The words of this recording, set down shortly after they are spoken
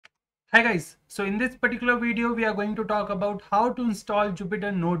Hi guys, so in this particular video we are going to talk about how to install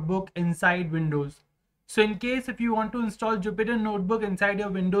Jupyter Notebook inside Windows. So in case if you want to install Jupyter Notebook inside your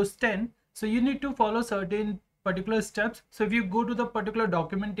Windows 10, so you need to follow certain particular steps. So if you go to the particular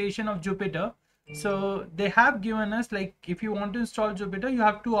documentation of Jupyter, so they have given us like if you want to install Jupyter, you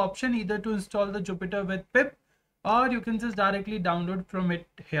have two options, either to install the Jupyter with pip or you can just directly download from it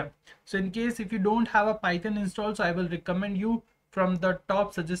here. So in case if you don't have a Python installed, so I will recommend you from the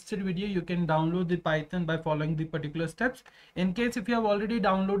top suggested video you can download the Python by following the particular steps. In case if you have already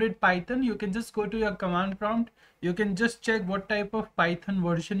downloaded Python, you can just go to your command prompt. You can just check what type of Python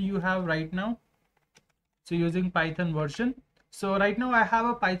version you have right now. So using Python version, so right now I have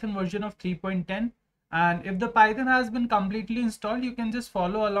a Python version of 3.10, and if the Python has been completely installed, you can just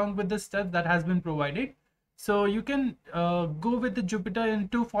follow along with the steps that has been provided. So you can go with the Jupyter in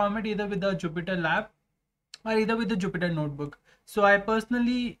two format, either with the Jupyter Lab or either with the Jupyter Notebook. So I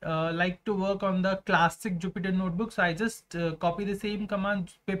personally like to work on the classic Jupyter Notebook. So I just copy the same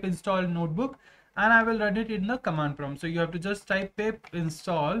command pip install notebook and I will run it in the command prompt. So you have to just type pip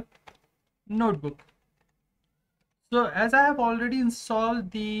install notebook. So as I have already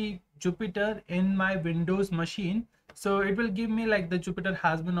installed the Jupyter in my Windows machine, so it will give me like the Jupyter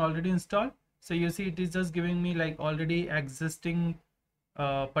has been already installed. So you see it is just giving me like already existing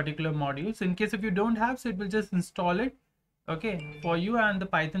particular module. So in case if you don't have, so it will just install it okay for you, and the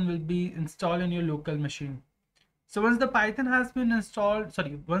Python will be installed in your local machine. So once the Python has been installed,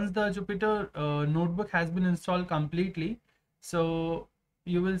 sorry, once the Jupyter notebook has been installed completely, so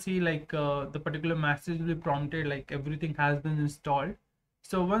you will see like the particular message will be prompted like everything has been installed.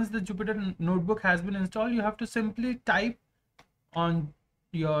 So once the Jupyter notebook has been installed, you have to simply type on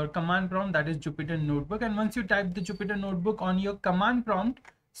your command prompt, that is Jupyter Notebook, and once you type the Jupyter Notebook on your command prompt,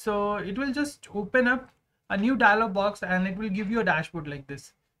 so it will just open up a new dialog box and it will give you a dashboard like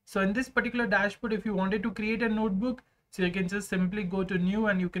this. So in this particular dashboard, if you wanted to create a notebook, so you can just simply go to new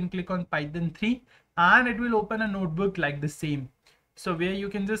and you can click on Python 3 and it will open a notebook like the same. So where you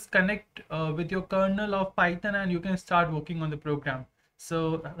can just connect with your kernel of Python and you can start working on the program.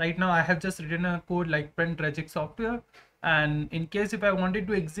 So right now I have just written a code like print REGex software, and in case if I wanted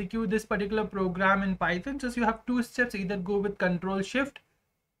to execute this particular program in Python, just you have two steps, either go with Control Shift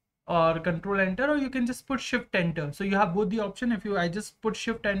or Control Enter, or you can just put Shift Enter. So you have both the option. If you I just put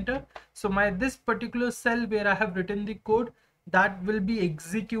Shift Enter, so my this particular cell where I have written the code, that will be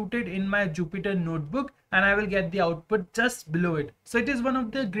executed in my Jupyter Notebook and I will get the output just below it. So it is one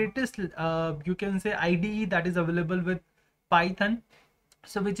of the greatest you can say IDE that is available with Python,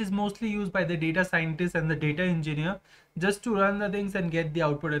 so which is mostly used by the data scientist and the data engineer just to run the things and get the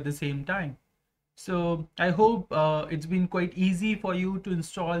output at the same time. So I hope it's been quite easy for you to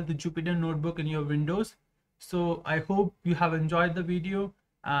install the Jupyter Notebook in your Windows. So I hope you have enjoyed the video,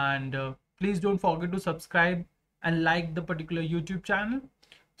 and please don't forget to subscribe and like the particular YouTube channel.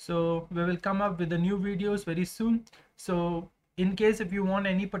 So we will come up with the new videos very soon. So in case if you want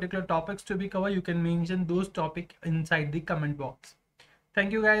any particular topics to be covered, you can mention those topics inside the comment box.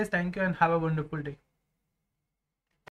 Thank you guys. Thank you and have a wonderful day.